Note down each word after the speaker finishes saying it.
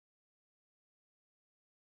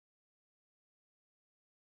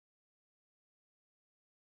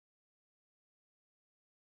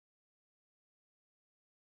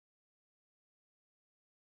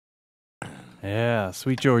Yeah,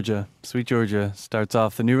 Sweet Georgia. Sweet Georgia starts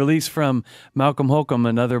off the new release from Malcolm Holcombe,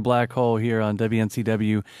 Another Black Hole, here on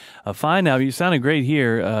WNCW. Fine album. You sounded great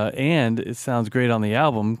here, and it sounds great on the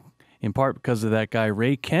album, in part because of that guy,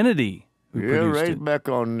 Ray Kennedy, who produced Ray's it. back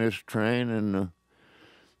on this train,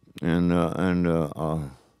 and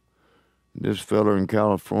this feller in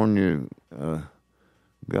California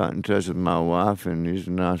got in touch with my wife, and he's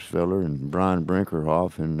a nice feller, and Brian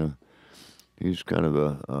Brinkerhoff, and he's kind of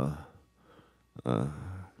a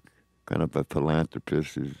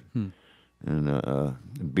philanthropist, and a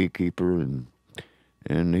beekeeper,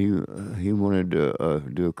 and he wanted to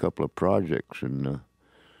do a couple of projects, and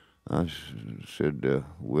I said,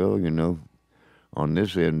 well, you know, on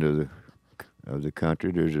this end of the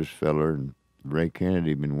country, there's this feller and Ray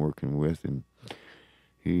Kennedy been working with, and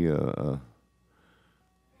he's a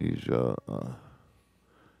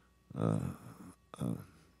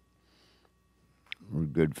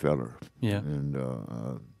good feller. Yeah. And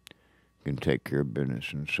can take care of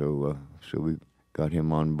business, and so we got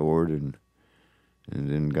him on board, and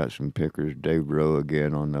then got some pickers, Dave Rowe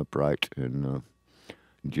again on upright, and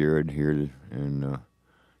Jared here, and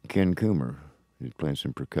Ken Coomer. He's playing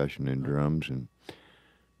some percussion and drums,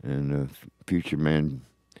 and Future Man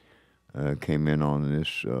came in on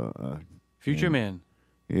this. Future Man.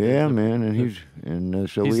 Yeah, man, and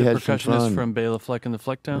so He's we had the some percussionist fun. from Bela Fleck and the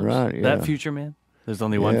Flecktones? Right, yeah. That Future Man? There's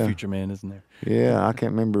only one Future Man, isn't there? Yeah, I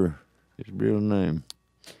can't remember his real name,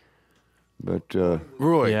 but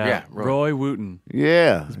Roy. Yeah, Yeah, Roy Wooten.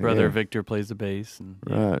 yeah, His brother yeah. Victor plays the bass. And,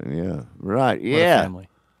 Right, yeah, right, What a yeah. family.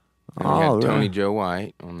 And we had Oh, Tony right. Joe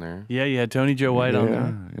White on there. Yeah, you had Tony Joe White on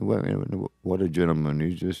there. What a gentleman.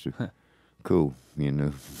 He's just cool, you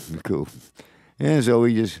know, cool. And so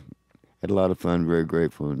we just had a lot of fun, very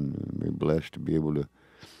grateful, and very blessed to be able to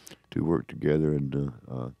work together. And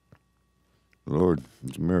Lord,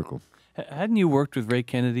 it's a miracle. Hadn't you worked with Ray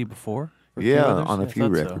Kennedy before? Or Yeah, others? on a I few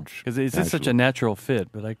thought so. records, Because it's just such a actually. natural fit,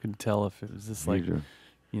 but I couldn't tell if it was just like, He's a-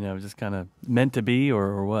 you know, just kind of meant to be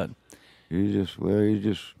or what.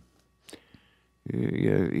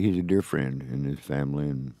 yeah, he's a dear friend in his family,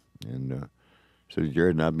 and so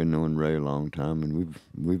Jared and I've been knowing Ray a long time, and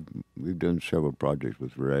we've done several projects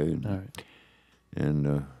with Ray, and All right.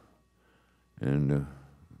 and of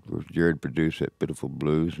course Jared produced that Pitiful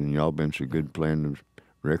Blues, and y'all been so good playing those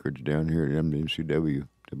records down here at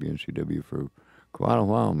WNCW for quite a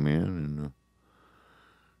while, man,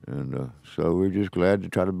 and so we're just glad to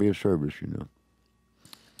try to be of service, you know.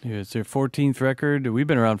 Yeah, it's their 14th record. We've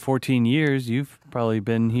been around 14 years. You've probably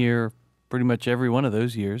been here pretty much every one of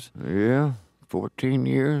those years. Yeah, 14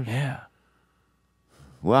 years. Yeah.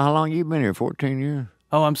 Well, how long you been here? 14 years.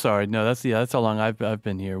 Oh, I'm sorry. No, that's how long I've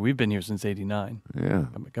been here. We've been here since '89. Yeah.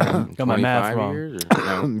 Mm-hmm. Got my math 25 wrong. years?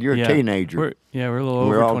 Or, no. You're a teenager. We're a little over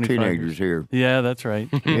We're all 25 teenagers years. here. Yeah, that's right.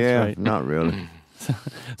 That's Yeah, right. not really.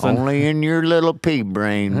 Only in your little pea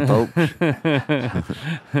brain, folks.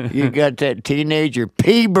 You got that teenager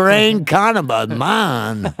pea brain kind of a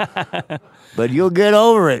mind. But you'll get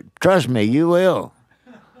over it. Trust me, you will.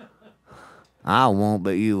 I won't,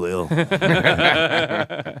 but you will.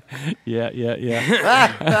 Yeah.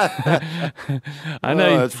 I Oh,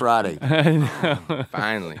 know. it's Friday.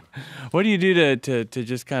 Finally. What do you do to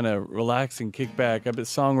just kind of relax and kick back? I bet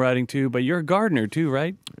songwriting too, but you're a gardener too,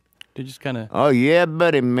 right? To just kind of. Oh, yeah,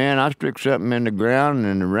 buddy, man. I stick something in the ground,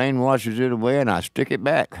 and the rain washes it away, and I stick it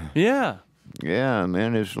back. Yeah. Yeah,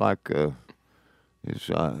 man, it's like, but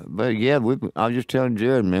yeah, I was just telling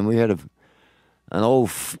Jared, man, we had an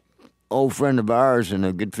old friend of ours and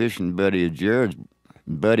a good fishing buddy of Jared's,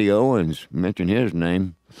 Buddy Owens, mentioned his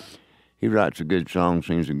name. He writes a good song,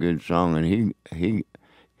 sings a good song, and he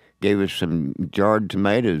gave us some jarred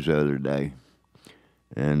tomatoes the other day.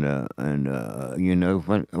 And you know,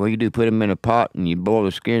 what you do, put them in a pot, and you boil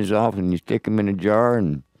the skins off, and you stick them in a jar,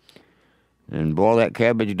 and boil that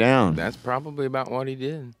cabbage down. That's probably about what he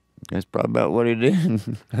did. That's probably about what he did.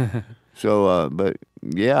 So, but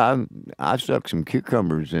yeah, I stuck some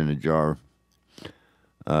cucumbers in a jar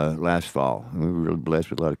last fall. We were really blessed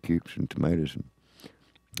with a lot of cukes and tomatoes,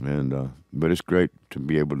 and but it's great to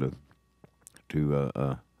be able to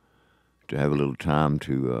have a little time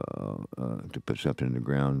to put something in the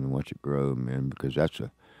ground and watch it grow, man. Because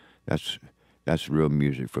that's real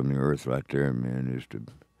music from the earth right there, man.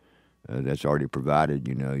 That's already provided.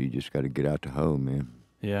 You know, you just got to get out to hoe, man.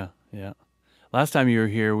 Yeah. Last time you were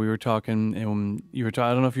here, we were talking, and I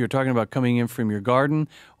don't know if you were talking about coming in from your garden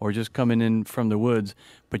or just coming in from the woods,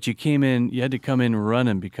 but you had to come in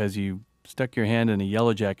running because you stuck your hand in a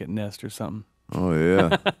yellow jacket nest or something. Oh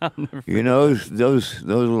yeah, you know those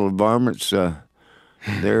little varmints. They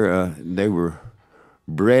were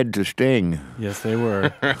bred to sting Yes, they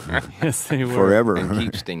were. Yes, they were. forever. And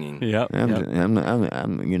keep stinging. Yep. yep.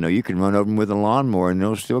 You know, you can run over them with a lawnmower and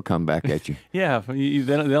they'll still come back at you. Yeah, they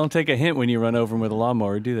don't take a hint when you run over them with a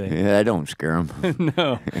lawnmower, do they? Yeah, I don't scare them.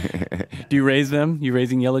 No. Do you raise them? You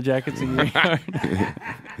raising yellow jackets in your yard?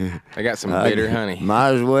 I got some bitter honey.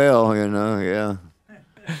 Might as well, you know. Yeah.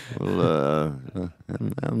 Well,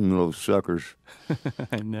 them little suckers.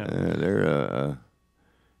 I know.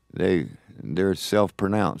 They're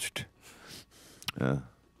self-pronounced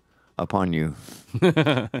upon you.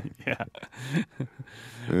 Yeah.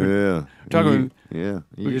 Yeah. Talking- You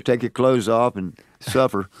just take your clothes off and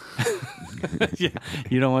suffer. Yeah.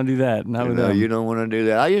 You don't want to do that. Not with No, them. you don't want to do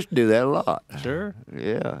that. I used to do that a lot. Sure.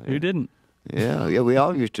 Yeah. Who didn't? Yeah. We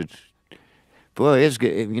all used to. Boy, it's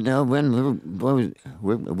good. You know, we're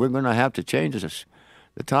going to have to change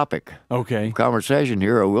the topic. Okay. Conversation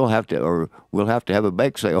here, or we'll have to have a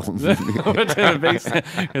bake sale. Because the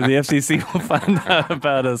FCC will find out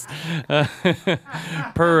about us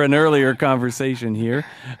per an earlier conversation here.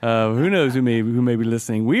 Who knows who may be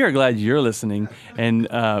listening? We are glad you're listening, and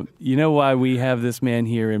you know why we have this man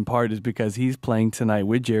here in part is because he's playing tonight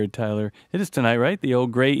with Jared Tyler. It is tonight, right? The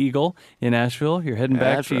old Gray Eagle in Asheville. You're heading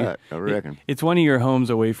back. That's right, I reckon. It's one of your homes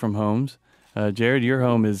away from homes. Jared, your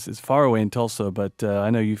home is far away in Tulsa, but I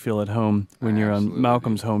know you feel at home when you're on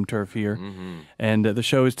Malcolm's home turf here. Mm-hmm. And the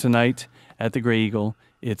show is tonight at the Gray Eagle.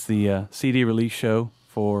 It's the CD release show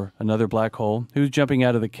for Another Black Hole. Who's jumping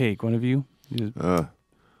out of the cake? One of you?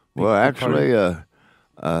 Well, actually,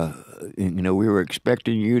 you know, we were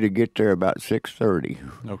expecting you to get there about 6:30.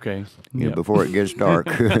 Okay. You know, Yep. before it gets dark.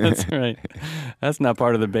 That's right. That's not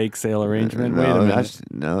part of the bake sale arrangement. Wait a minute.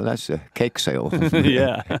 That's a cake sale.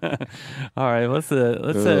 Yeah. All right. Let's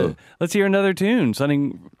hear another tune.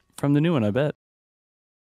 Something from the new one, I bet.